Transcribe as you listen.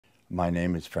My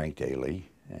name is Frank Daly,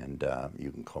 and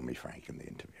you can call me Frank in the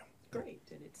interview. Great,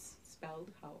 and it's spelled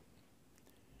how?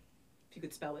 If you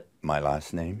could spell it. My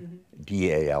last name?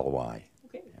 D-A-L-Y.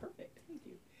 Okay, perfect. Thank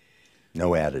you. No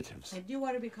additives. And do you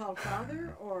want to be called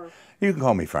father or? You can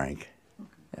call me Frank.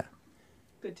 Yeah.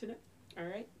 Good to know. All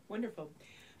right, wonderful.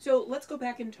 So let's go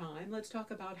back in time. Let's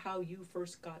talk about how you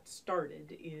first got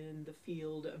started in the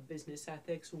field of business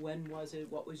ethics. When was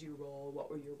it? What was your role? What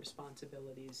were your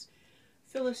responsibilities?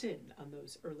 Fill us in on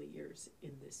those early years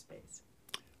in this space.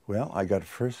 Well, I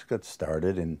first got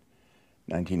started in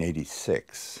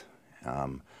 1986.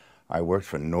 I worked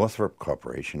for Northrop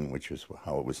Corporation, which was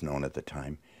how it was known at the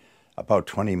time, about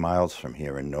 20 miles from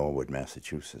here in Norwood,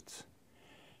 Massachusetts.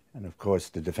 And of course,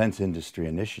 the Defense Industry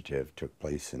Initiative took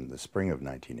place in the spring of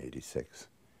 1986.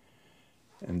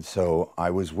 And so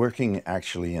I was working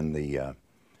actually in the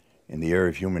area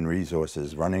of human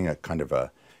resources, running a kind of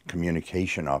a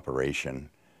communication operation,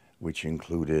 which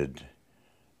included,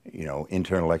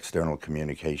 internal, external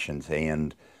communications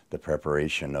and the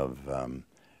preparation of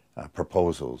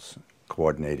proposals,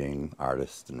 coordinating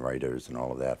artists and writers and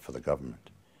all of that for the government.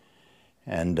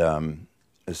 And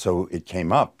so it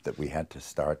came up that we had to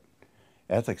start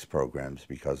ethics programs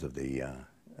because of the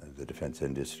Defense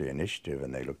Industry Initiative,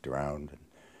 and they looked around, and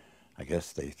I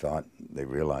guess they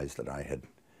realized that I had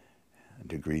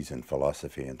degrees in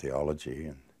philosophy and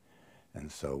theology, and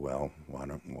so, well, why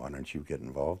don't you get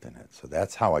involved in it? So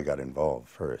that's how I got involved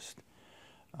first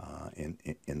in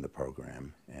the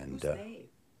program. And Who's they?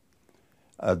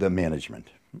 The management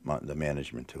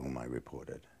to whom I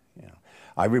reported.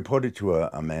 I reported to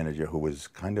a manager who was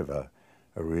kind of a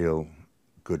real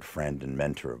good friend and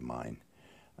mentor of mine.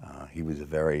 He was a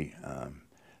very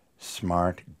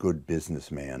smart, good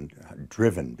businessman,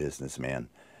 driven businessman,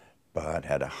 but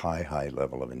had a high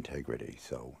level of integrity.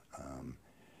 So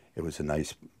it was a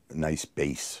nice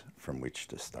base from which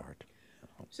to start.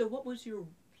 So what was your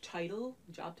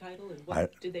job title, and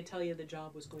what did they tell you the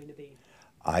job was going to be?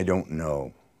 I don't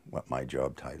know what my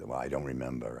job title was. I don't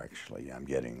remember, actually. I'm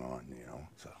getting on,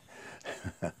 so.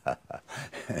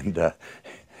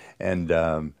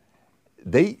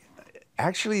 They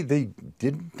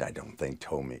didn't, I don't think,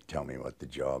 tell me what the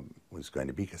job was going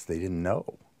to be, because they didn't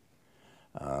know.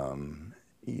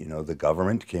 The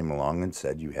government came along and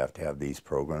said, you have to have these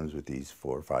programs with these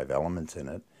 4 or 5 elements in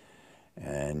it,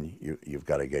 and you've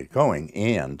got to get going.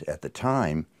 And at the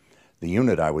time, the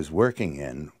unit I was working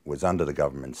in was under the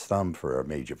government's thumb for a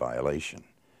major violation.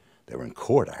 They were in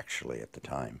court, actually, at the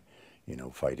time,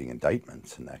 fighting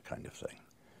indictments and that kind of thing.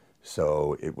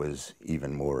 So it was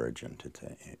even more urgent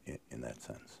in that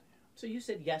sense. So you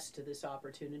said yes to this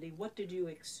opportunity. What did you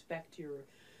expect your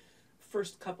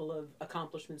first couple of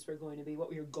accomplishments were going to be? What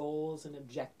were your goals and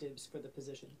objectives for the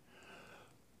position?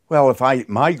 Well,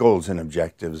 my goals and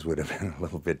objectives would have been a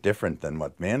little bit different than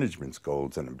what management's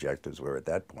goals and objectives were at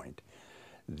that point.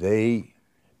 They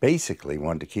basically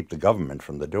wanted to keep the government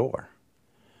from the door.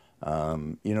 We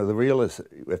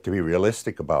have to be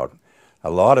realistic about a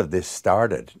lot of this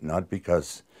started not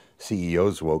because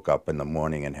CEOs woke up in the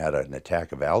morning and had an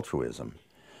attack of altruism.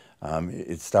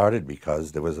 It started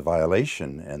because there was a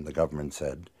violation, and the government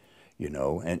said,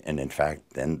 and in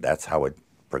fact, then that's how it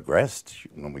progressed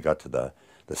when we got to the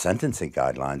sentencing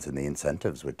guidelines, and the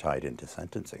incentives were tied into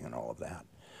sentencing and all of that.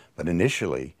 But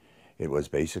initially, it was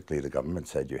basically the government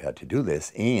said you had to do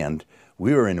this, and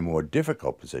we were in a more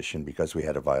difficult position because we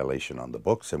had a violation on the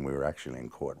books, and we were actually in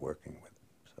court working with it.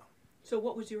 So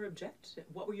what was your objective?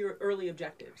 What were your early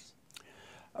objectives?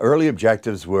 Early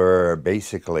objectives were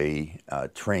basically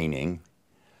training.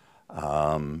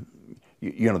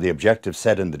 The objectives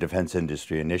set in the Defense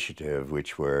Industry Initiative,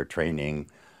 which were training,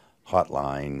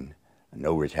 hotline,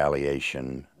 no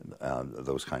retaliation,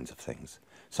 those kinds of things.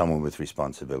 Someone with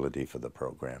responsibility for the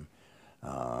program.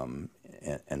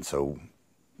 And so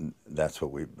that's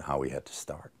how we had to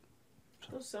start.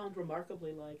 Those sound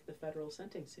remarkably like the federal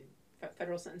sentencing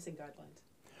guidelines.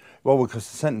 Well, because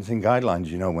the sentencing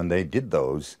guidelines, when they did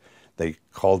those, they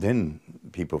called in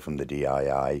people from the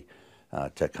DII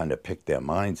to kind of pick their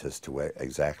minds as to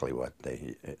exactly what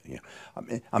they,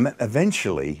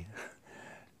 eventually,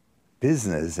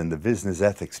 business and the business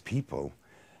ethics people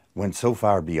went so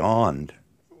far beyond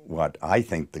what I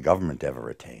think the government ever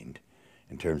attained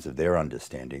in terms of their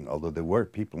understanding, although there were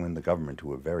people in the government who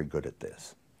were very good at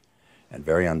this and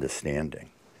very understanding.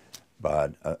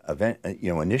 But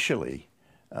initially,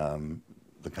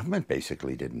 the government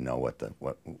basically didn't know what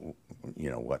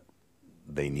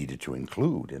they needed to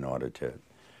include in order to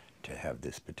have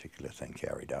this particular thing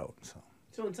carried out. So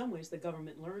So in some ways, the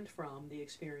government learned from the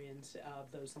experience of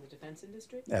those in the defense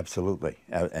industry? Absolutely.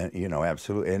 You know,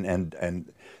 absolutely.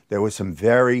 And there were some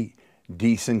very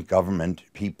decent government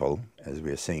people, as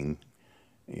we are seeing,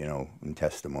 you know, in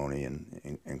testimony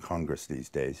in Congress these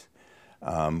days,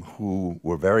 who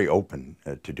were very open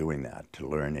to doing that, to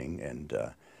learning and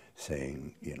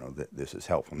saying, you know, that this is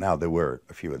helpful. Now, there were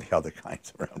a few of the other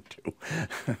kinds around, too.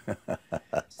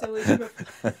 So as you,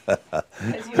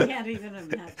 As you can't even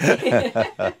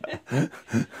imagine.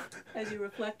 as you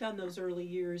reflect on those early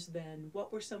years, then,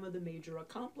 what were some of the major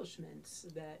accomplishments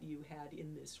that you had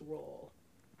in this role?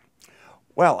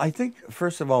 Well, I think,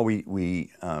 first of all,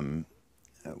 in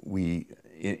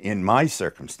my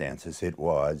circumstances, it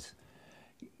was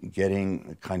getting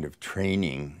a kind of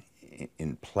training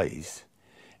in place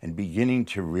and beginning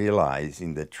to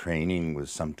realizing that training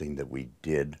was something that we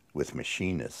did with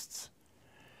machinists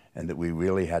and that we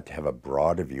really had to have a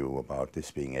broader view about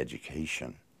this being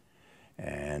education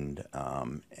and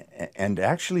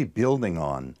actually building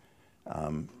on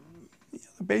the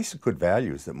basic good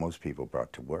values that most people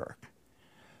brought to work.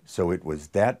 So it was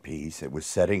that piece. It was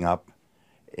setting up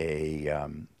a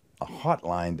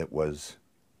hotline that was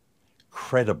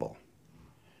credible,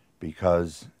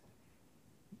 because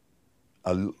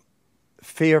a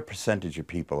fair percentage of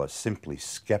people are simply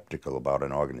skeptical about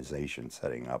an organization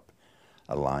setting up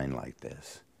a line like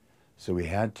this. So we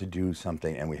had to do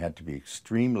something, and we had to be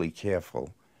extremely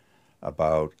careful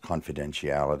about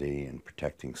confidentiality and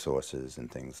protecting sources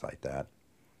and things like that.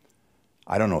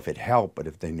 I don't know if it helped, but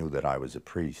if they knew that I was a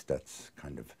priest, that's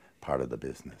kind of part of the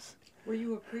business. Were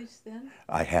you a priest then?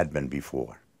 I had been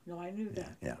before. No, I knew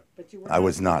that. Yeah. But you were I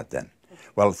was not then.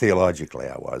 Well, theologically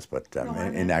I was, but No, I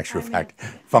in meant- actual I meant- fact,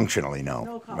 functionally, no.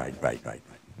 No comment. Right.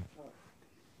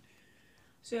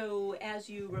 So as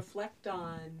you reflect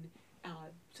on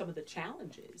some of the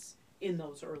challenges in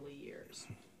those early years,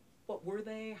 what were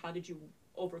they? How did you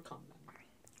overcome them?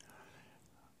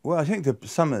 Well, I think that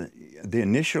some of the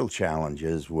initial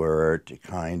challenges were to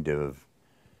kind of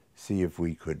see if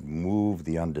we could move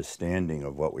the understanding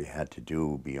of what we had to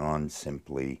do beyond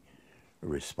simply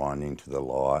responding to the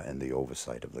law and the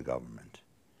oversight of the government.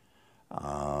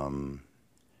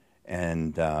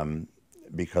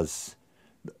 Because,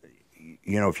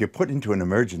 you know, if you're put into an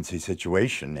emergency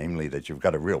situation, namely that you've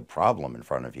got a real problem in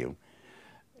front of you,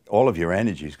 all of your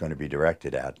energy is going to be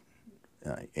directed at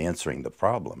answering the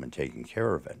problem and taking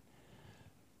care of it.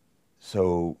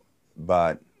 So,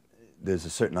 but there's a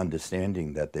certain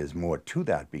understanding that there's more to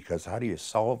that, because how do you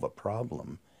solve a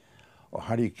problem, or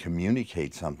how do you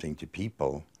communicate something to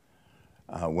people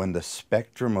when the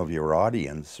spectrum of your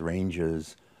audience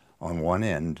ranges on one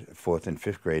end, 4th and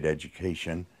 5th grade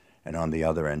education, and on the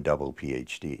other end, double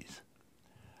PhDs.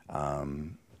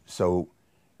 So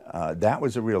that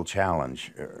was a real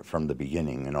challenge from the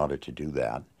beginning in order to do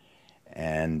that.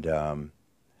 And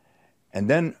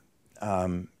then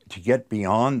to get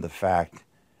beyond the fact,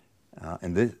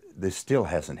 and this still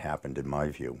hasn't happened in my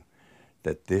view,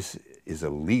 that this is a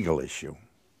legal issue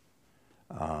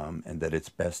and that it's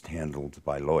best handled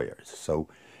by lawyers. So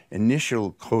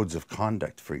initial codes of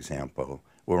conduct, for example,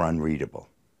 were unreadable.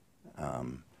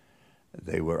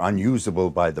 They were unusable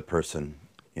by the person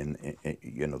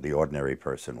you know, the ordinary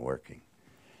person working.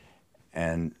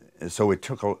 And so it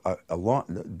took a long,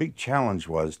 the big challenge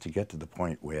was to get to the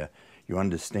point where you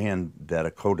understand that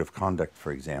a code of conduct,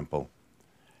 for example,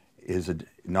 is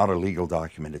not a legal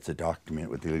document, it's a document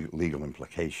with legal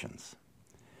implications.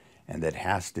 And that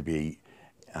has to be,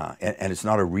 and it's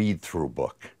not a read-through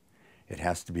book. It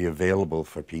has to be available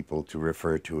for people to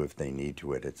refer to if they need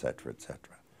to it, et cetera, et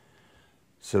cetera.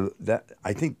 So that,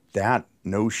 I think that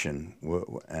notion,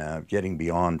 getting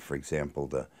beyond, for example,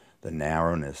 the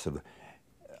narrowness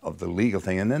of the legal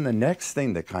thing. And then the next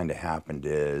thing that kind of happened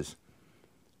is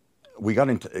we got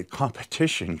into a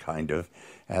competition kind of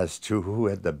as to who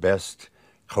had the best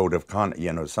code of conduct.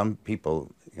 You know, some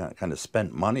people kind of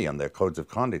spent money on their codes of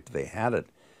conduct. They had it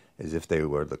as if they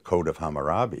were the Code of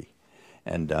Hammurabi.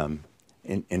 And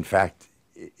in fact,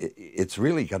 it's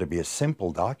really got to be a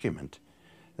simple document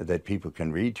that people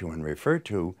can read to and refer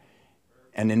to.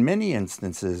 And in many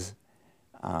instances,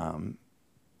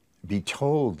 be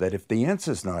told that if the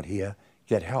answer's not here,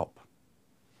 get help.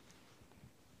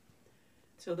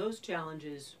 So those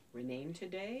challenges remain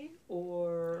today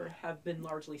or have been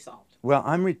largely solved? Well,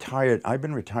 I'm retired. I've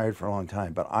been retired for a long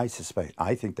time, but I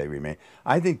think they remain.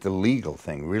 I think the legal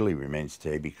thing really remains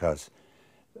today, because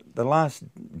the last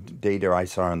data I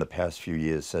saw in the past few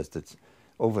years says that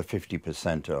over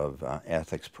 50% of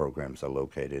ethics programs are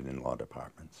located in law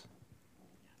departments.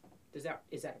 Is that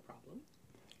a problem?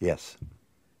 Yes.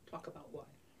 Talk about why.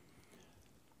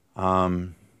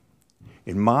 In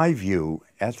my view,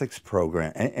 ethics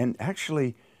program, and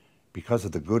actually because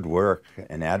of the good work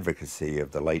and advocacy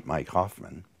of the late Mike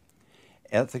Hoffman,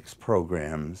 ethics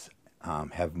programs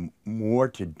have more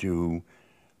to do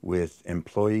with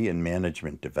employee and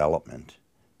management development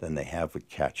than they have with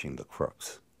catching the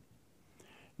crooks.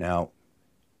 Now,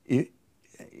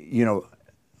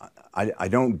 I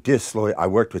don't diss lawyers. I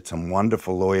worked with some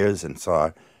wonderful lawyers and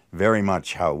saw very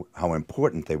much how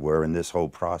important they were in this whole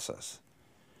process.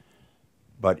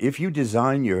 But if you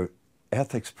design your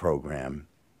ethics program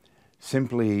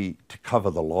simply to cover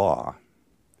the law,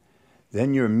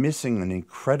 then you're missing an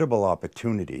incredible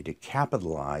opportunity to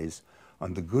capitalize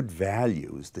on the good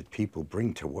values that people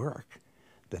bring to work,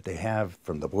 that they have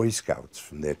from the Boy Scouts,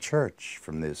 from their church,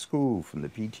 from their school, from the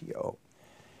PTO,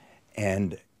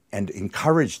 and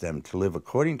encourage them to live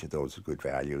according to those good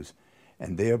values,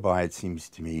 and thereby, it seems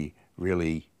to me,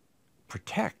 really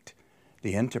protect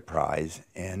the enterprise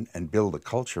and build a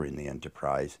culture in the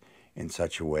enterprise in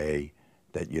such a way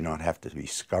that you not have to be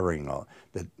scurrying all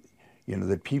that.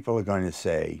 That people are going to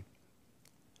say,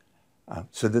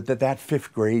 so that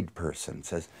fifth grade person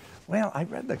says, well, I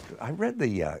read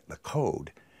the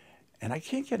code, and I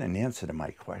can't get an answer to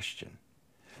my question.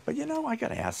 But I got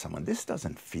to ask someone, this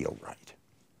doesn't feel right.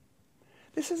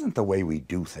 This isn't the way we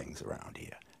do things around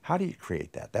here. How do you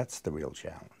create that? That's the real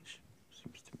challenge,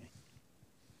 seems to me.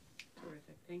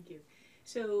 Terrific, thank you.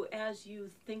 So as you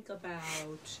think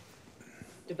about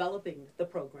developing the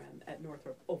program at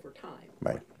Northrop over time,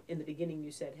 right. In the beginning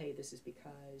you said, hey, this is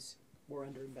because we're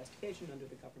under investigation, under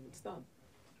the government's thumb.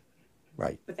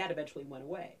 Right. But that eventually went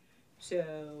away.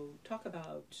 So talk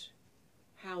about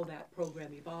how that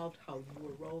program evolved, how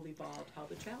your role evolved, how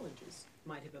the challenges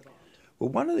might have evolved. Well,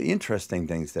 one of the interesting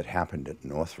things that happened at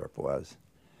Northrop was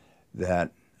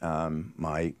that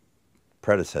my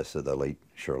predecessor, the late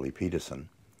Shirley Peterson,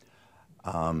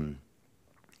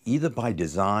 either by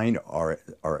design or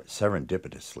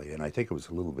serendipitously, and I think it was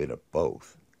a little bit of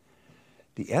both,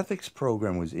 the ethics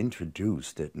program was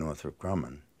introduced at Northrop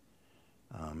Grumman,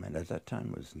 and at that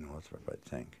time it was Northrop, I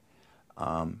think,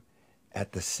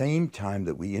 at the same time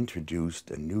that we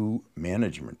introduced a new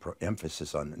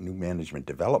emphasis on a new management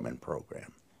development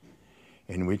program,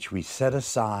 in which we set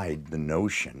aside the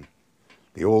notion,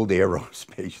 the old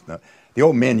aerospace, the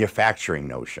old manufacturing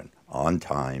notion, on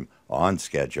time, on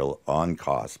schedule, on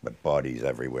cost, but bodies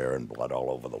everywhere and blood all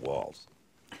over the walls,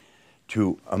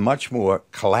 to a much more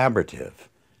collaborative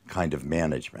kind of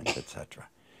management, etc.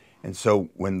 And so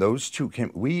when those two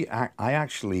came, I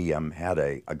actually had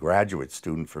a graduate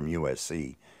student from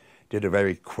USC, did a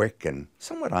very quick and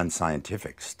somewhat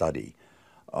unscientific study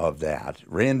of that,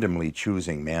 randomly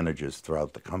choosing managers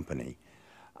throughout the company,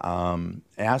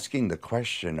 asking the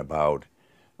question about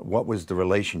what was the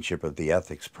relationship of the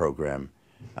ethics program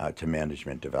to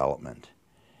management development.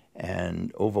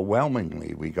 And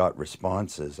overwhelmingly, we got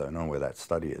responses, I don't know where that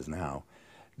study is now,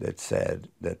 that said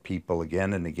that people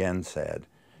again and again said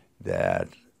that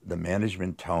the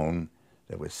management tone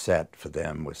that was set for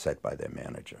them was set by their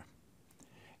manager.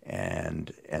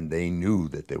 And they knew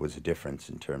that there was a difference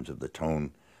in terms of the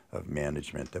tone of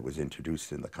management that was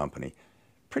introduced in the company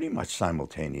pretty much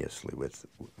simultaneously with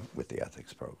the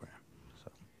ethics program.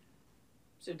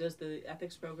 So does the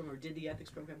ethics program, or did the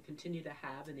ethics program continue to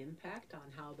have an impact on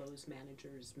how those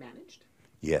managers managed?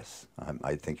 Yes,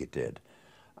 I think it did.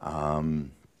 How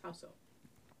so?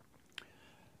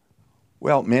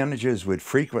 Well, managers would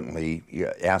frequently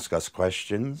ask us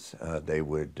questions. They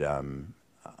would.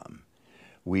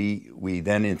 We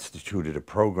then instituted a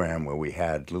program where we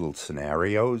had little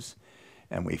scenarios,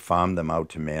 and we farmed them out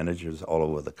to managers all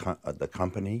over the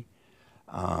company.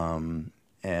 And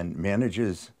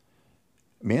managers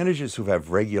who have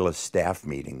regular staff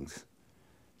meetings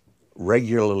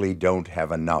regularly don't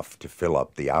have enough to fill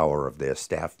up the hour of their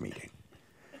staff meeting.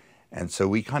 And so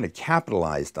we kind of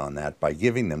capitalized on that by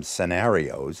giving them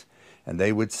scenarios, and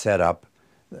they would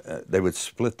they would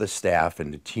split the staff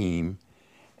into team,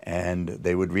 and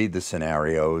they would read the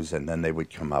scenarios, and then they would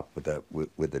come up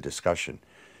with a discussion.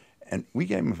 And we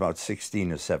gave them about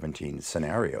 16 or 17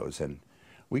 scenarios, and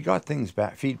we got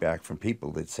feedback from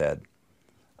people that said,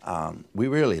 we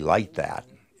really liked that.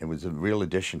 It was a real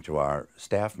addition to our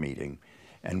staff meeting,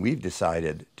 and we've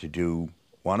decided to do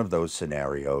one of those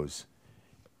scenarios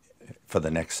for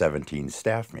the next 17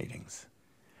 staff meetings,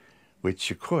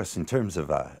 which, of course, in terms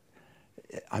of,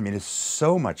 is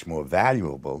so much more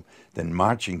valuable than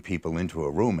marching people into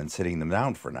a room and sitting them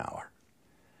down for an hour.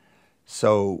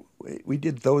 So we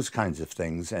did those kinds of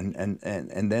things, and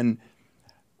then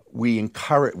we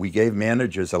gave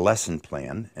managers a lesson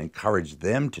plan, encouraged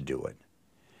them to do it.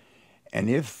 And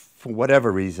if for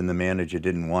whatever reason, the manager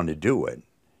didn't want to do it,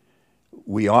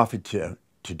 we offered to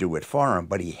do it for him,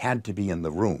 but he had to be in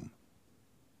the room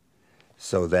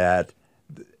so that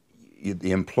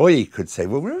the employee could say,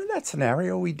 well, remember that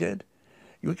scenario we did?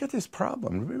 You got this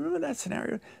problem. Remember that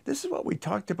scenario? This is what we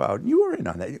talked about. You were in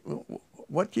on that.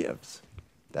 What gives?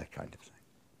 That kind of thing.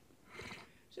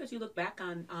 So as you look back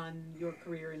on your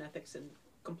career in ethics and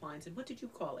compliance, and what did you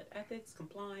call it? Ethics,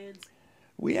 compliance?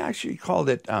 We actually called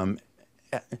it,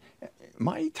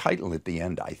 my title at the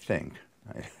end, I think,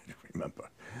 I don't remember,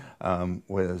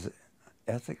 was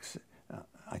ethics.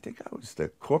 I think I was the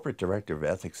corporate director of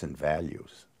ethics and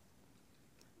values.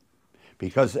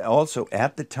 Because also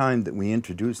at the time that we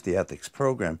introduced the ethics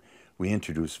program, we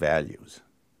introduced values.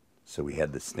 So we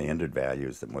had the standard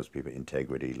values that most people,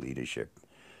 integrity, leadership,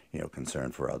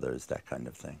 concern for others, that kind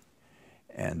of thing.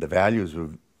 And the values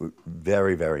were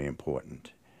very, very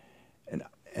important.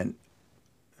 And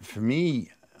for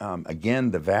me,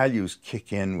 again, the values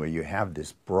kick in where you have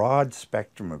this broad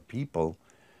spectrum of people,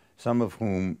 some of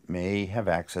whom may have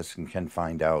access and can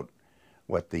find out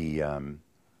what the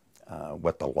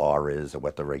law is or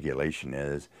what the regulation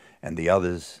is, and the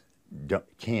others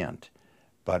can't.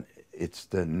 But it's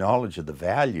the knowledge of the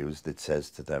values that says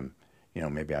to them,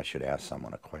 maybe I should ask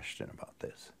someone a question about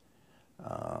this.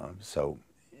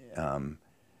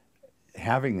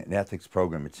 Having an ethics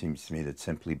program, it seems to me, that's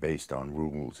simply based on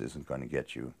rules isn't going to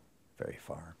get you very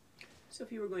far. So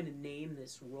if you were going to name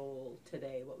this role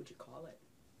today, what would you call it?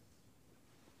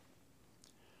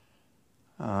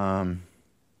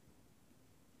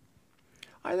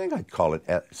 I think I'd call it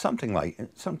something like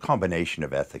some combination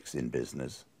of ethics in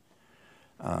business.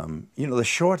 The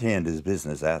shorthand is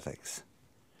business ethics.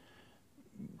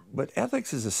 But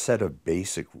ethics is a set of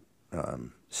basic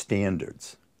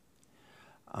standards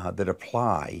that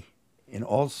apply in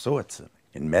all sorts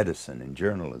in medicine, in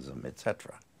journalism,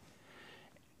 etc.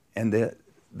 And the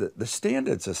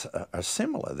standards are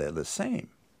similar, they're the same.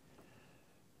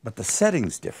 But the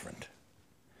setting's different.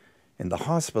 In the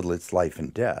hospital, it's life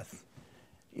and death.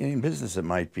 In business, it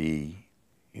might be,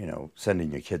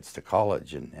 sending your kids to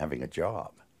college and having a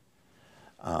job.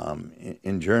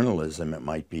 In journalism, it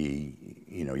might be,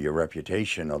 your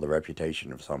reputation or the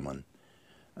reputation of someone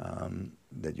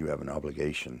that you have an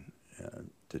obligation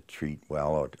to treat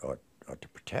well or to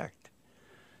protect.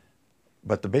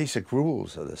 But the basic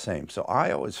rules are the same. So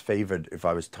I always favored, if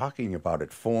I was talking about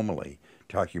it formally,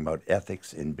 talking about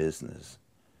ethics in business.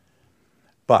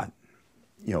 But,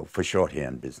 for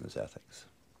shorthand, business ethics.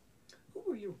 Who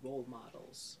were your role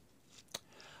models?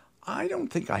 I don't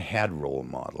think I had role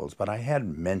models, but I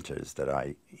had mentors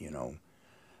that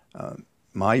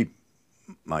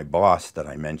my boss that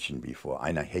I mentioned before,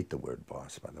 and I hate the word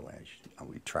boss, by the way, I'll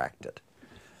retract it.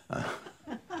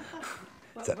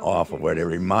 It's an awful word. It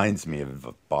reminds me of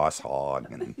a Boss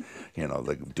Hogg and,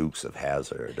 the Dukes of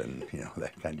Hazzard and,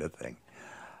 that kind of thing.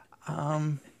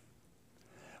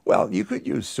 Well, you could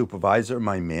use supervisor,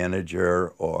 my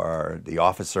manager, or the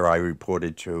officer I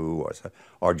reported to,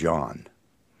 or John.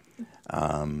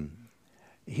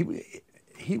 He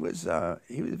was a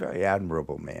very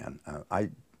admirable man.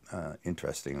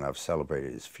 Interesting enough,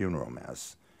 celebrated his funeral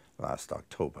mass last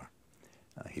October.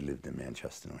 He lived in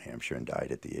Manchester, New Hampshire, and died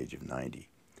at the age of 90.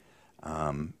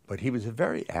 But he was a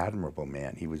very admirable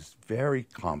man. He was very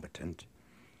competent.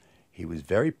 He was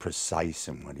very precise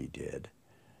in what he did.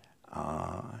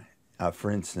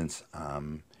 For instance,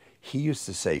 he used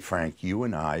to say, Frank, you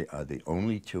and I are the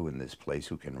only two in this place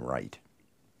who can write.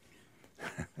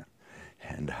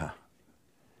 And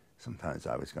sometimes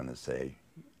I was going to say,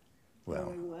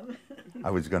 well, I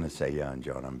was going to say, yeah, and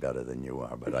John, I'm better than you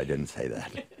are, but I didn't say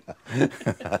that.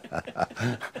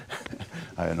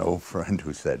 I had an old friend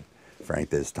who said, Frank,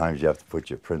 there's times you have to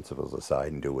put your principles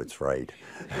aside and do what's right.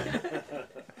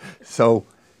 So,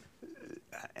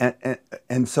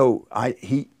 and so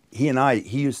he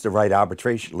used to write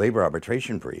labor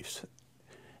arbitration briefs,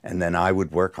 and then I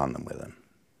would work on them with him.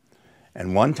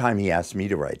 And one time he asked me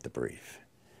to write the brief,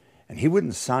 and he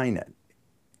wouldn't sign it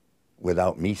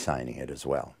without me signing it as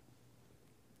well.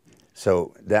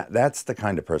 So that's the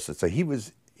kind of person. So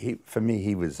for me,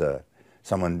 he was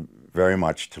someone very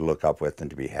much to look up with and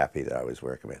to be happy that I was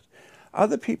working with.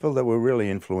 Other people that were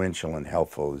really influential and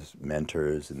helpful as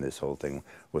mentors in this whole thing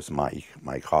was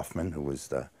Mike Hoffman, who was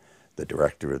the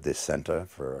director of this center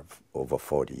for over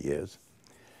 40 years.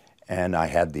 And I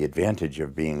had the advantage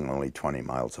of being only 20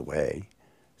 miles away,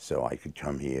 so I could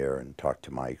come here and talk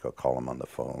to Mike or call him on the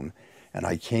phone. And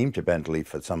I came to Bentley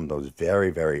for some of those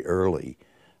very, very early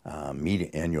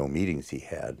annual meetings he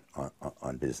had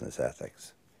on business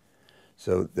ethics.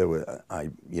 So I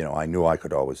knew I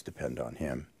could always depend on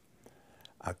him.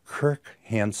 Kirk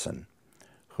Hansen,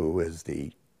 who is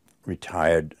the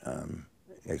retired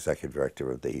executive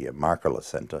director of the Markkula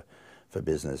Center for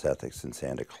Business Ethics in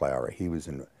Santa Clara.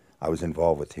 I was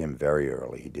involved with him very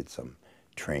early. He did some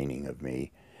training of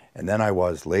me. And then I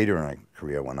was later in my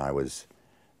career when I was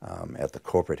at the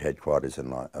corporate headquarters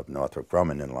of Northrop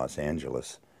Grumman in Los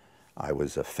Angeles. I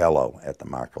was a fellow at the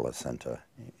Markkula Center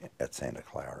at Santa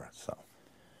Clara.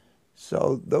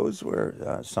 So those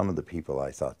were some of the people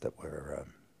I thought that were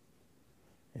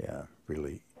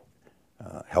really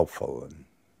helpful and,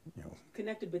 you know.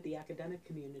 Connected with the academic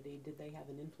community, did they have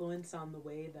an influence on the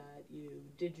way that you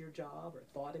did your job or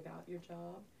thought about your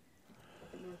job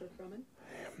at Northrop Grumman?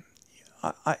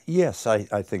 Yes,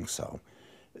 I think so.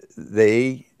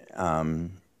 They,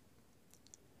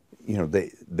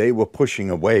 they were pushing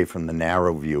away from the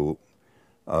narrow view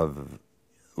of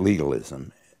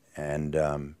legalism, and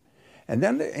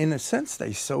then in a sense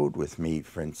they sowed with me,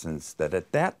 for instance, that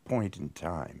at that point in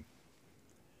time,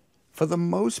 for the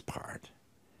most part,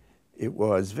 it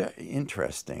was very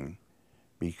interesting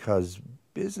because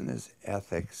business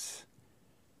ethics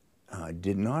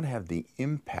did not have the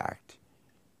impact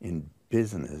in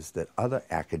business that other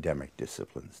academic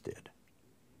disciplines did.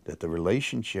 That the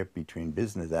relationship between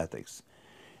business ethics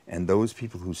and those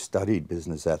people who studied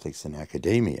business ethics in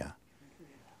academia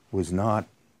was not,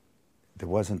 there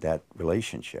wasn't that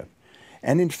relationship.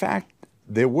 And in fact,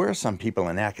 there were some people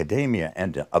in academia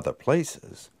and in other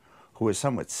places who were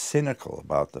somewhat cynical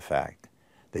about the fact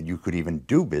that you could even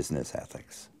do business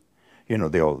ethics. You know,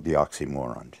 the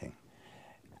oxymoron thing.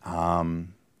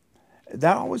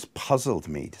 That always puzzled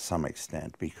me to some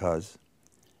extent because,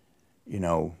 you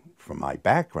know, from my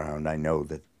background, I know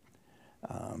that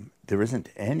there isn't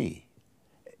any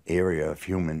area of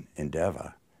human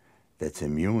endeavor that's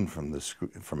immune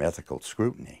from ethical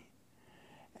scrutiny.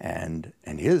 And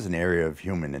here's an area of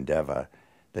human endeavor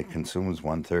that consumes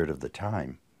 1/3 of the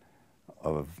time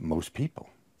of most people.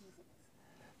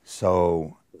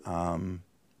 So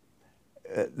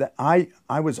I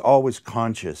was always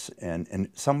conscious and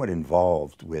somewhat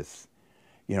involved with,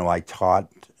 you know, I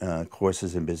taught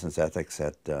courses in business ethics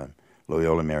at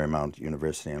Loyola Marymount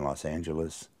University in Los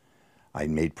Angeles. I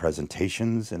made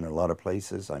presentations in a lot of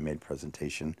places. I made a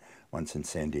presentation once in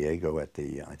San Diego at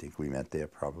I think we met there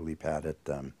probably, Pat, at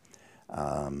the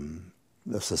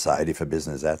Society for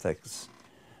Business Ethics.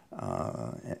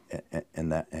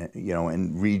 And that, you know,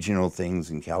 and regional things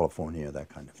in California, that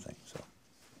kind of thing. So,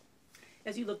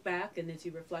 as you look back and as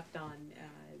you reflect on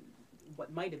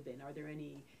what might have been, are there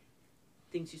any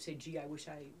things you say, gee, I wish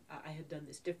I had done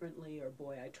this differently, or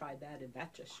boy, I tried that and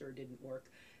that just sure didn't work?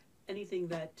 Anything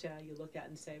that you look at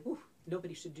and say, whew,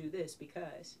 nobody should do this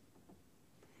because?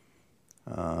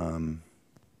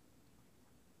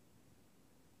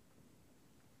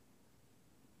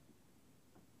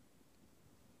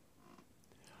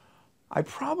 I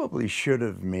probably should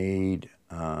have made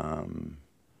a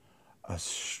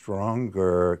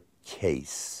stronger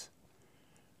case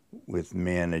with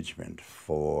management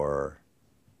for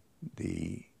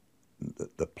the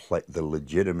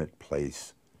legitimate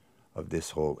place of this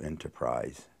whole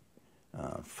enterprise,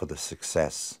 for the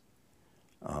success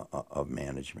of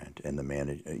management and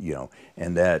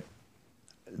and that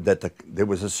there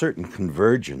was a certain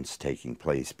convergence taking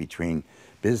place between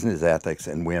business ethics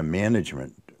and where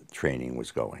management training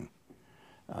was going.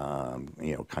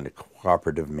 Kind of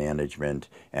cooperative management,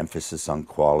 emphasis on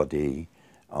quality,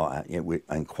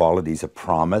 and quality's a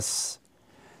promise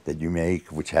that you make,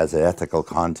 which has ethical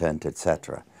content,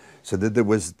 etc. So that there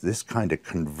was this kind of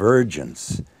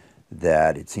convergence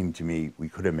that it seemed to me we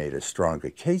could have made a stronger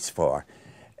case for,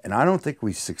 and I don't think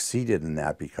we succeeded in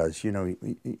that because there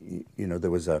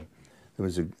was a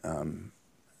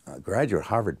graduate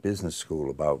Harvard Business School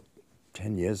about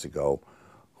 10 years ago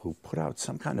who put out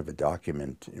some kind of a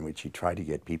document in which he tried to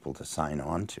get people to sign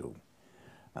on to.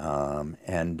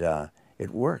 And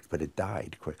it worked, but it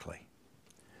died quickly.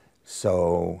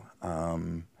 So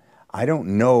I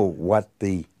don't know what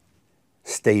the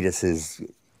status is,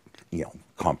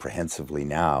 comprehensively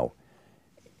now,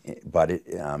 but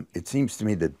it seems to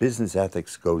me that business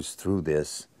ethics goes through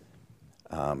this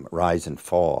rise and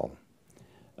fall.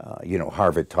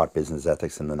 Harvard taught business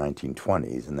ethics in the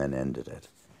 1920s and then ended it.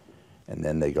 And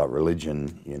then they got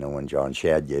religion, when John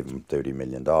Shadd gave them $30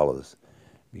 million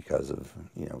because of,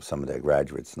 some of their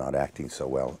graduates not acting so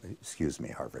well. Excuse me,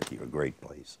 Harvard, you're a great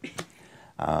place.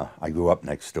 I grew up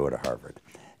next door to Harvard.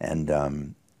 And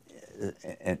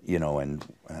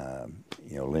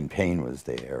Lynn Payne was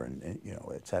there and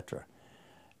et cetera.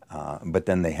 But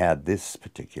then they had this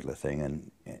particular thing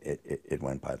and it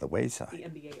went by the wayside. The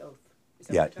MBA oath.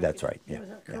 Yeah, that's right. Yeah. It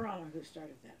was Corona who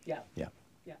started that. Yeah. Yeah.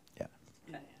 Yeah. Yeah.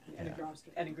 And, Yeah.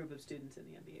 and a group of students in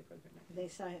the MBA program. They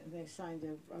signed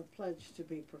a pledge to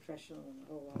be professional and a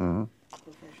whole lot Mhm. of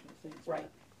professional things. Right.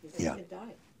 But Yeah. it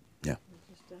died. Yeah. It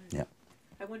just died. Yeah.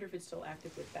 I wonder if it's still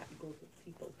active with that group of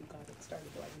people who got it started,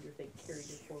 though. I wonder if they carried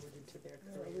it forward into their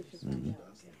Well, we careers. should find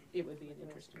out. It would be an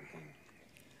interesting thing.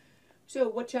 So,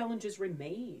 what challenges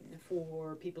remain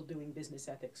for people doing business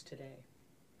ethics today?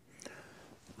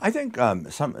 I think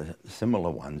some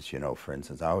similar ones, you know, for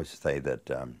instance, I always say that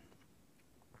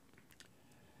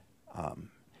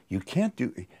you can't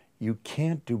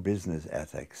do business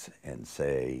ethics and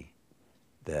say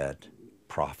that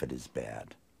profit is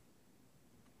bad.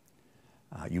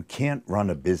 You can't run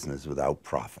a business without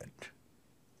profit.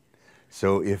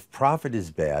 So if profit is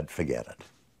bad, forget it,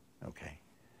 okay?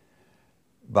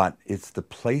 But it's the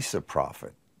place of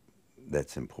profit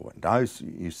that's important. I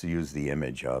used to use the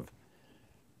image of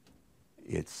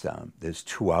there's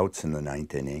 2 outs in the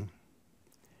 9th inning,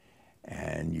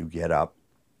 and you get up,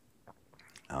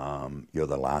 you're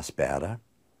the last batter,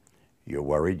 you're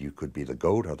worried you could be the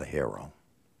GOAT or the hero.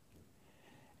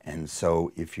 And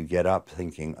so if you get up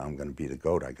thinking, I'm going to be the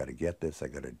GOAT, I got to get this, I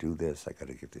got to do this, I got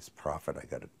to get this profit, I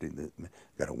got to do this, I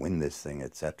got to win this thing,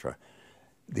 etc.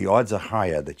 The odds are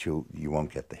higher that you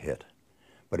won't get the hit.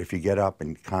 But if you get up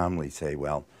and calmly say,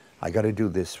 well, I got to do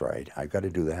this right, I got to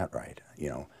do that right, you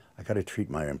know, I got to treat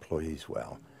my employees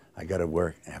well, I got to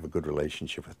work, have a good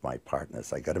relationship with my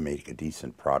partners, I got to make a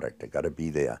decent product, I got to be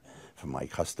there for my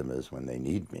customers when they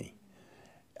need me.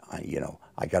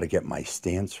 I got to get my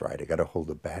stance right. I got to hold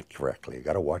the bat correctly. I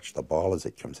got to watch the ball as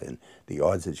it comes in. The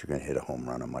odds that you're going to hit a home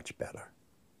run are much better.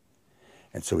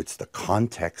 And so it's the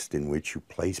context in which you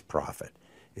place profit,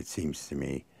 it seems to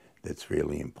me, that's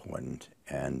really important.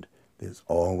 And there's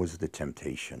always the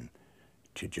temptation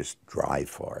to just drive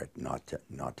for it, not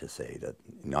to say that,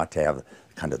 not to have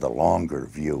kind of the longer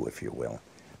view, if you will,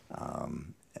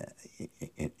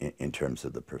 in terms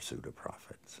of the pursuit of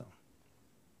profit. So.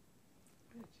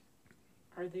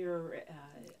 Are there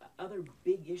other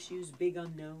big issues, big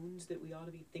unknowns that we ought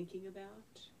to be thinking about?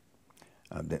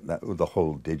 The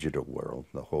whole digital world,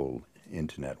 the whole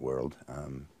internet world.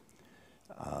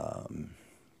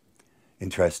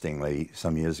 Interestingly,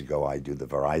 some years ago, I did the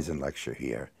Verizon lecture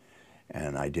here,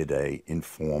 and I did a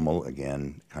informal,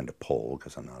 again, kind of poll,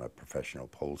 because I'm not a professional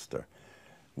pollster,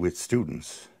 with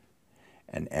students,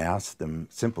 and asked them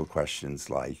simple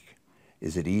questions like,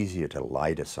 is it easier to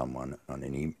lie to someone on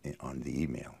the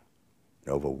email?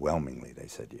 And overwhelmingly, they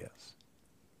said yes.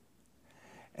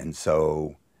 And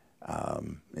so,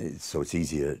 it's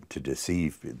easier to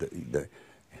deceive.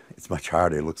 It's much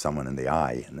harder to look someone in the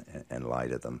eye and lie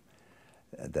to them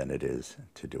than it is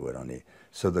to do it on the.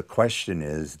 So the question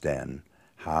is then,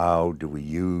 how do we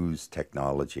use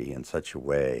technology in such a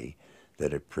way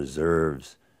that it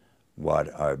preserves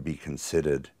what are be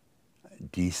considered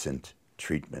decent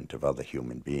treatment of other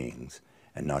human beings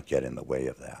and not get in the way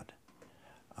of that.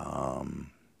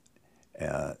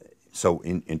 So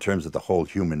in terms of the whole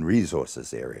human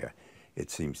resources area, it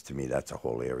seems to me that's a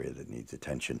whole area that needs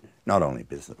attention, not only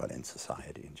business, but in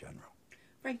society in general.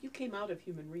 Frank, you came out of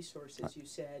human resources, you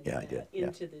said, Yeah, I did,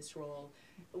 into this role.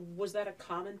 Was that a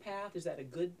common path? Is that a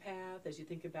good path as you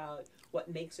think about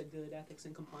what makes a good ethics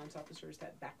and compliance officer? Is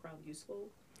that background useful?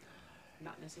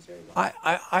 Not necessarily.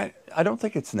 I don't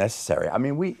think it's necessary. I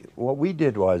mean, what we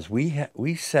did was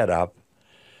we set up,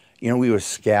 we were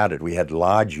scattered. We had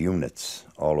large units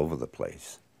all over the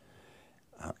place.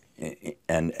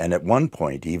 And at one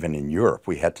point, even in Europe,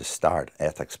 we had to start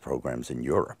ethics programs in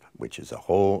Europe, which is a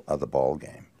whole other ball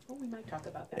game. Well, we might talk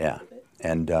about that Yeah. a little bit.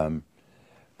 And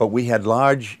but we had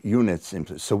large units,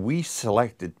 so we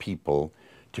selected people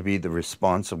to be the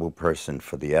responsible person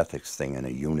for the ethics thing in a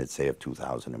unit, say, of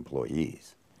 2,000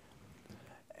 employees.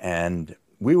 And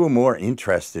we were more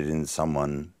interested in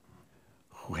someone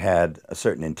who had a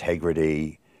certain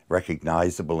integrity,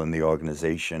 recognizable in the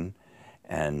organization,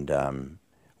 and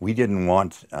we didn't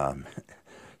want them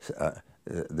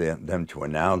to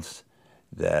announce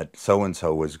that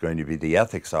so-and-so was going to be the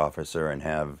ethics officer and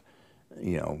have,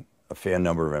 a fair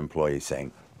number of employees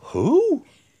saying, who?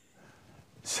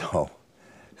 So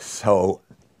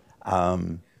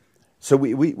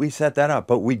we set that up,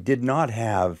 but we did not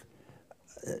have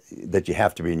that you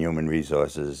have to be in human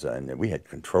resources, and we had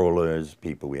controllers,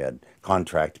 people, we had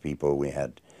contract people, we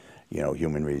had,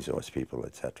 human resource people,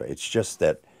 etc. It's just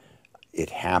that it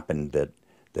happened that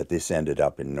this ended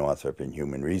up in Northrop in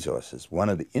human resources. One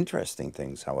of the interesting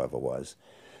things, however, was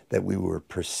that we were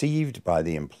perceived by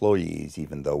the employees,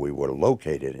 even though we were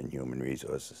located in human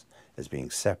resources, as being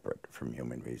separate from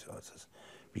human resources,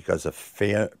 because a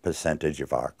fair percentage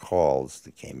of our calls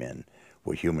that came in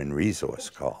were human resource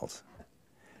calls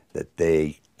that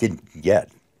they didn't get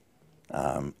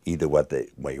either what they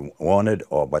wanted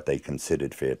or what they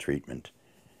considered fair treatment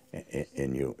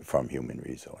from human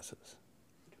resources.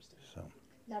 So.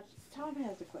 Now, Tom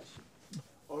has a question.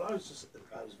 Well, I was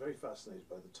very fascinated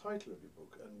by the title of your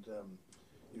book and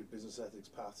your business ethics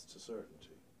paths to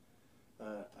certainty.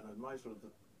 And I'm mindful of the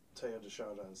Teilhard de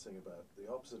Chardin's thing about the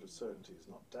opposite of certainty is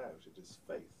not doubt, it is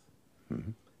faith.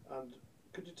 Mm-hmm. And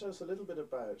could you tell us a little bit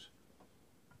about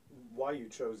why you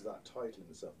chose that title in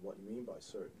itself, what you mean by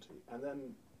certainty? And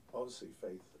then, obviously,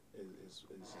 faith is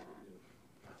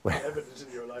evident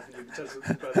in your life, and you can tell us a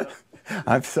little bit about that.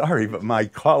 I'm sorry, but my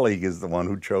colleague is the one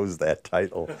who chose that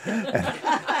title.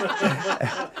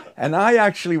 And I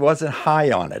actually wasn't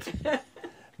high on it.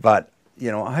 But,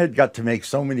 I had got to make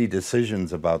so many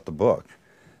decisions about the book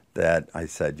that I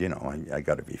said, I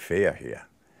got to be fair here.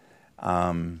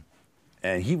 And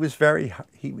he was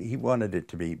he wanted it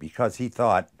to be, because he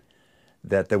thought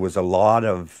that there was a lot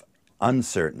of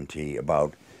uncertainty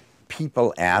about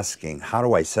people asking, how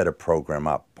do I set a program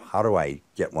up? How do I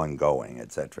get one going,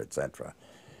 et cetera, et cetera.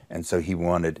 And so he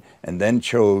wanted, and then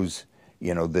chose,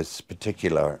 this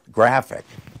particular graphic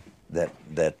that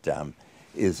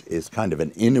is kind of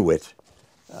an Inuit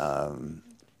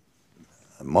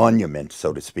monument,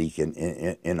 so to speak,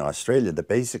 in Australia that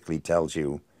basically tells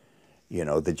you,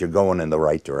 that you're going in the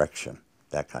right direction,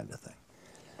 that kind of thing.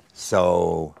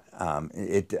 So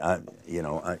it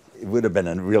would have been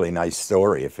a really nice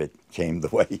story if it came the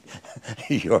way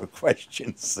your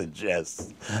question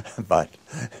suggests. But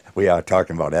we are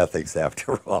talking about ethics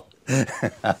after all.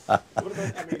 What about,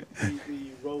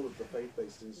 the role of the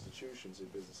faith-based institutions in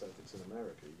business ethics in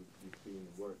America? You've been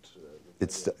worked with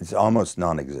it's almost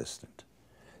non-existent.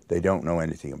 They don't know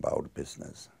anything about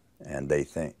business, and they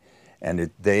think,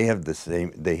 and they have the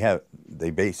same. They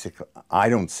basically. I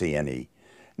don't see any.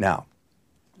 Now.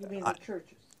 You mean the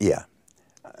churches? Yeah.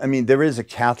 There is a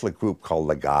Catholic group called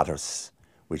Legatus,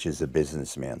 which is a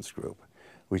businessman's group,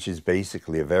 which is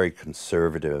basically a very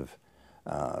conservative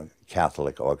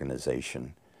Catholic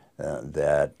organization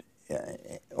that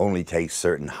only takes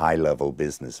certain high-level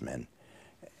businessmen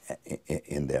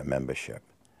in their membership.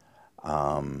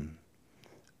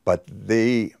 But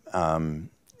they,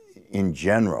 in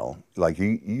general, like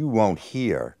you won't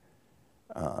hear,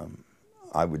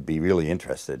 I would be really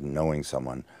interested in knowing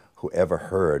someone who ever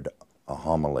heard a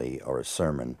homily or a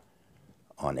sermon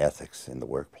on ethics in the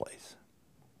workplace.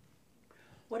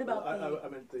 What about I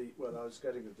was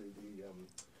getting at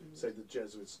say the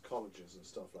Jesuits colleges and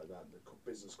stuff like that, the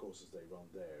business courses they run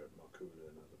there at Markkula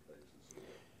and other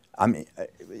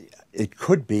places. It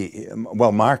could be,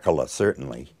 well, Markkula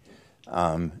certainly.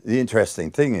 The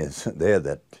interesting thing is there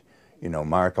that,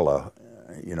 Markkula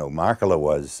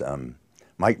was,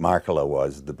 Mike Markkula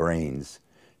was the brains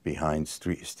behind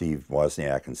Steve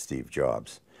Wozniak and Steve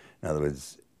Jobs. In other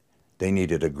words, they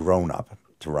needed a grown-up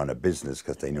to run a business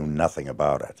because they knew nothing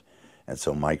about it. And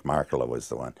so Mike Markkula was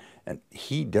the one. And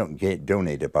he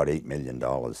donated about $8 million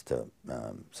to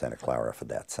Santa Clara for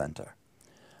that center.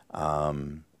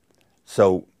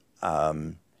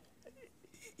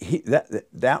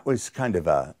 That was kind of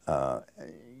a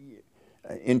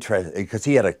interest, because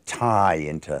he had a tie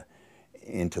into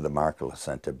the Markkula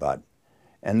Center.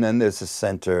 And then there's a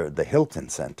center, the Hilton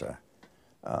Center.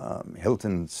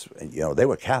 Hilton's, they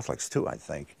were Catholics too, I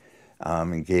think,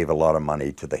 and gave a lot of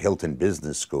money to the Hilton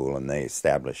Business School, and they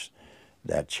established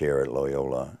that chair at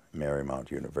Loyola Marymount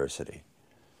University.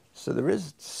 So there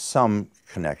is some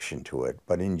connection to it,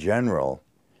 but in general,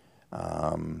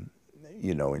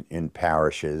 in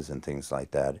parishes and things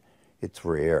like that, it's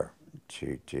rare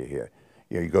to hear.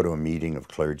 You go to a meeting of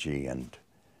clergy and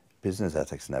business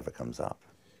ethics never comes up.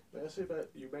 May I say about,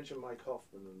 you mentioned Mike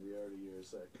Hoffman in the early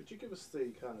years there. Could you give us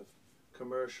the kind of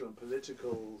commercial and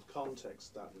political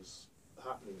context that was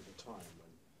happening at the time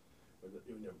when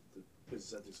the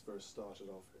business ethics first started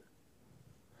off here?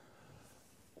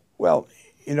 Well,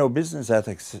 business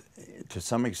ethics to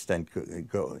some extent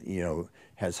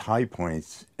has high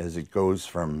points as it goes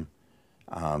from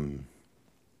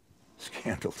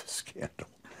scandal to scandal.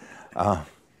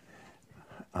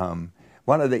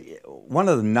 One of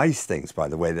the nice things, by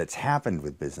the way, that's happened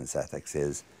with business ethics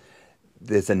is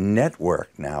there's a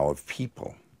network now of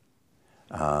people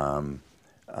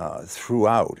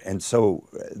throughout, and so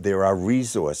there are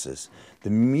resources. The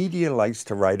media likes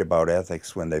to write about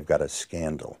ethics when they've got a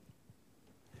scandal,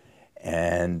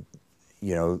 and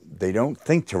they don't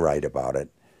think to write about it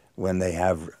when they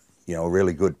have a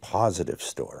really good positive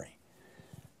story.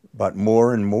 But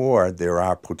more and more, there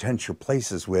are potential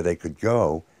places where they could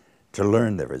go to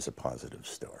learn there is a positive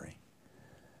story.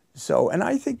 So, and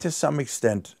I think to some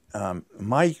extent,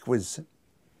 Mike was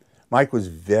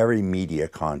very media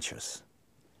conscious,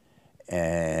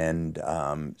 and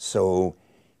so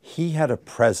he had a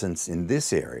presence in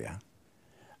this area,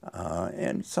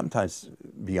 and sometimes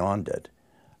beyond it,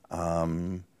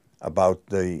 about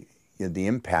the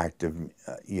impact of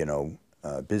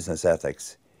business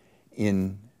ethics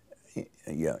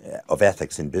of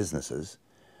ethics in businesses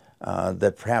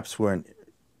that perhaps weren't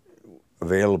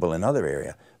available in other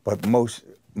areas. But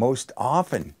most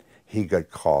often he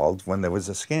got called when there was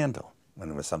a scandal, when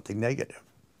there was something negative.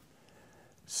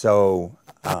 So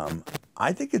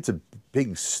I think it's a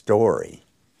big story,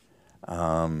 but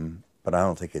I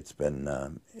don't think it's been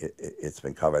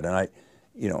covered. And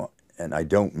I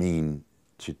don't mean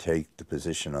to take the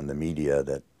position on the media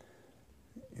that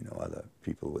other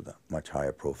people with a much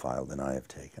higher profile than I have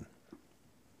taken.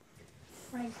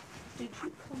 Frank, did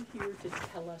you come here to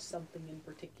tell us something in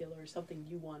particular, something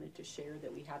you wanted to share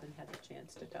that we haven't had a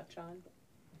chance to touch on?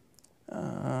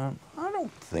 I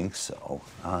don't think so.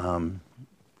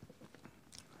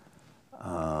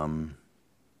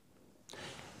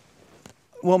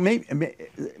 Well,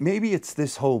 maybe it's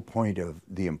this whole point of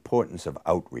the importance of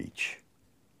outreach.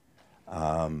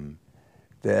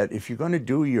 That if you're going to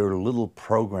do your little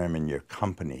program in your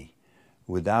company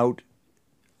without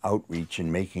outreach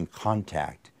and making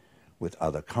contact with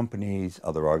other companies,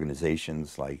 other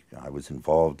organizations, like I was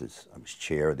involved as I was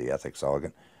chair of the Ethics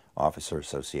Officer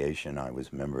Association. I was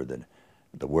a member of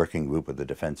the working group of the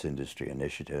Defense Industry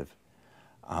Initiative.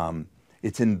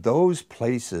 It's in those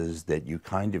places that you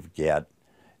kind of get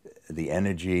the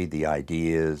energy, the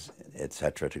ideas,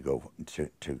 etc.,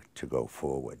 to go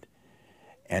forward.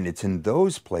 And it's in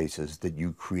those places that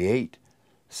you create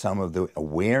some of the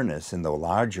awareness in the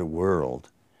larger world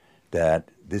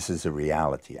that this is a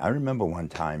reality. I remember one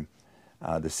time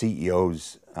the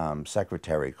CEO's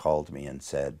secretary called me and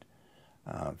said,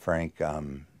 Frank,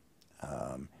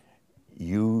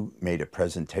 you made a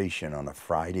presentation on a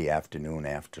Friday afternoon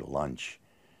after lunch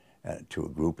to a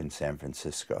group in San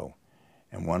Francisco.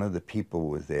 And one of the people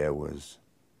was there was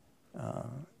a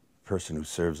person who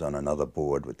serves on another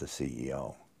board with the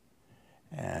CEO.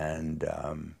 And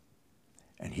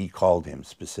he called him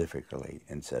specifically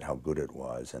and said how good it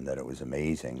was and that it was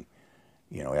amazing,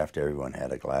 after everyone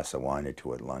had a glass of wine or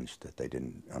two at lunch, that they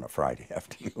didn't, on a Friday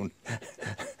afternoon,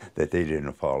 that they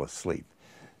didn't fall asleep.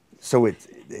 So it's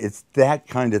that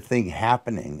kind of thing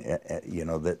happening,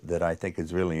 that I think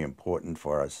is really important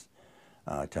for us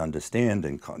to understand,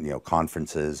 and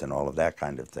conferences and all of that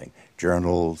kind of thing,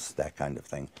 journals, that kind of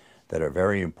thing, that are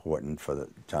very important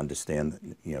to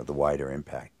understand the wider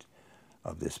impact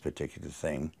of this particular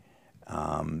thing,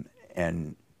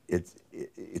 and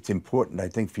it's important, I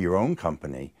think, for your own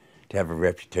company to have a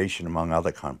reputation among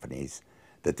other companies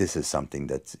that this is something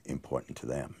that's important to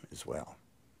them as well.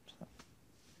 So.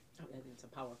 Oh, I think it's a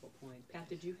powerful point. Pat,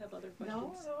 did you have other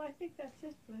questions? No, I think that's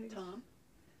it. Please. Tom?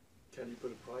 Can you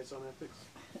put a price on ethics?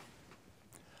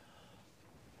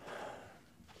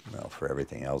 Well, for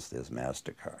everything else, there's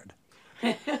MasterCard.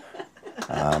 That's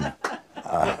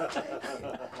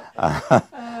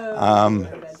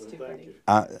too funny.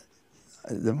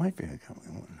 There might be a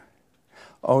one.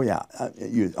 Oh, yeah,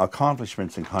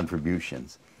 accomplishments and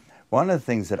contributions. One of the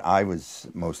things that I was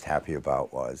most happy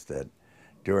about was that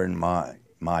during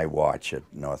my watch at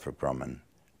Northrop Grumman,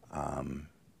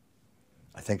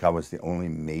 I think I was the only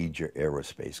major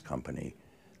aerospace company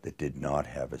that did not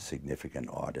have a significant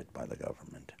audit by the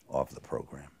government of the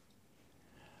program.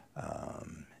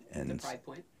 And The pride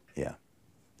point. Yeah.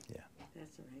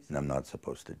 That's amazing. And I'm not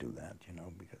supposed to do that,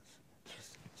 because it's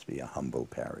supposed to be a humble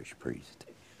parish priest.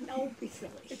 No, be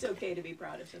silly. It's okay to be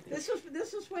proud of something.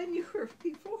 This was when you were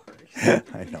before.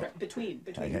 I know. Between.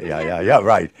 Yeah,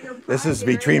 right. Your This is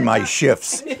primary between my job.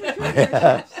 shifts.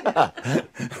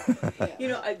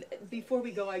 Before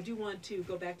we go, I do want to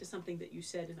go back to something that you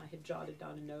said, and I had jotted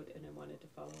down a note, and I wanted to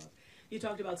follow up. You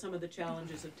talked about some of the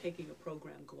challenges of taking a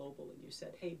program global, and you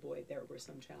said, hey, boy, there were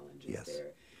some challenges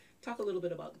there. Talk a little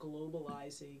bit about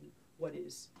globalizing what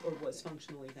is, or was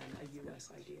functionally then, a U.S.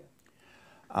 idea.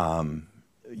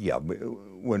 Yeah,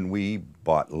 when we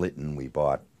bought Lytton, we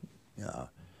bought,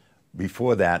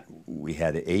 before that, we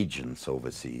had agents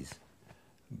overseas.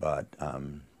 But,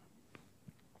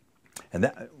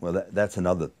 that's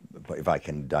another, if I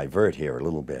can divert here a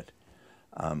little bit.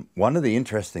 One of the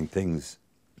interesting things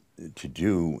to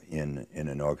do in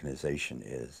an organization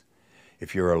is,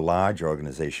 if you're a large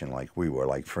organization like we were,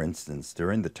 like for instance,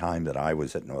 during the time that I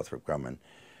was at Northrop Grumman,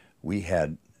 we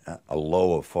had a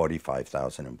low of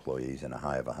 45,000 employees and a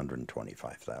high of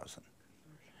 125,000.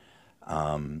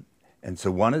 And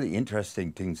so one of the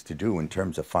interesting things to do in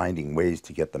terms of finding ways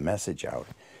to get the message out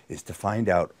is to find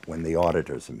out when the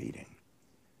auditors are meeting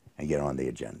and get on the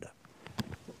agenda.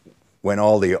 When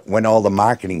all the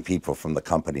marketing people from the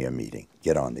company are meeting,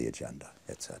 get on the agenda,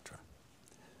 etc.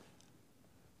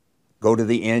 Go to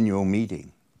the annual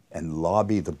meeting and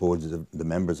lobby the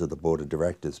members of the board of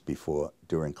directors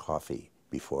during coffee,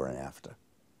 before and after.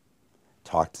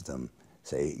 Talk to them,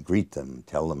 greet them,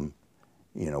 tell them,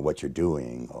 what you're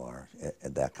doing, or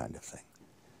that kind of thing.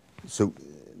 So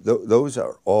those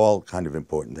are all kind of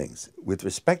important things. With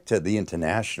respect to the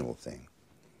international thing,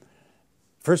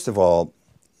 first of all,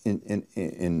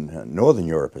 in Northern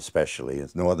Europe especially,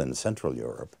 Northern and Central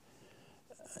Europe,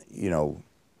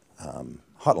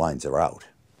 hotlines are out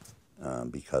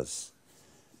because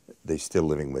they're still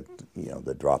living with,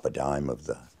 the drop a dime of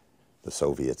the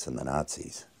Soviets and the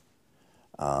Nazis.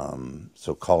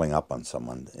 So calling up on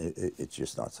someone, it's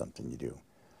just not something you do.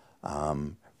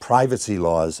 Privacy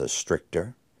laws are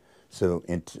stricter, so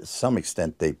to some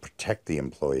extent they protect the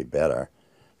employee better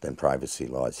than privacy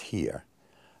laws here.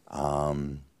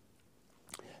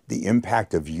 The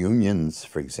impact of unions,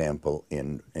 for example,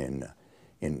 in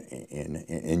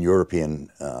European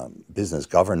business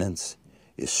governance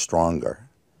is stronger,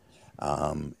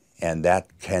 and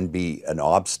that can be an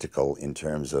obstacle in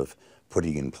terms of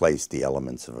putting in place the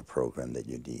elements of a program that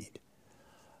you need.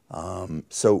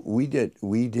 So we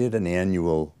did an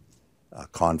annual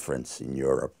conference in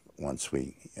Europe once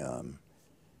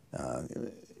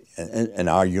and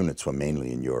our units were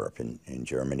mainly in Europe, in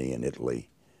Germany and Italy,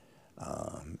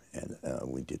 and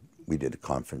we did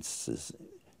conferences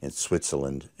in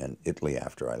Switzerland and Italy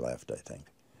after I left, I think,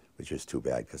 which was too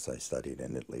bad because I studied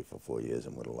in Italy for 4 years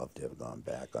and would have loved to have gone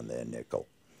back on their nickel.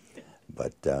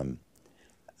 But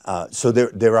so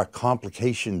there are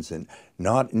complications, and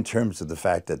not in terms of the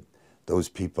fact that those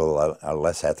people are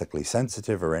less ethically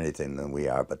sensitive or anything than we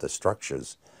are, but the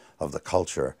structures of the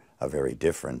culture are very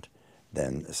different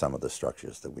than some of the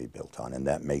structures that we built on, and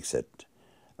that makes it,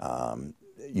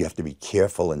 you have to be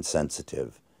careful and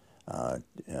sensitive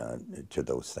to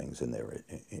those things in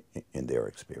their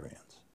experience.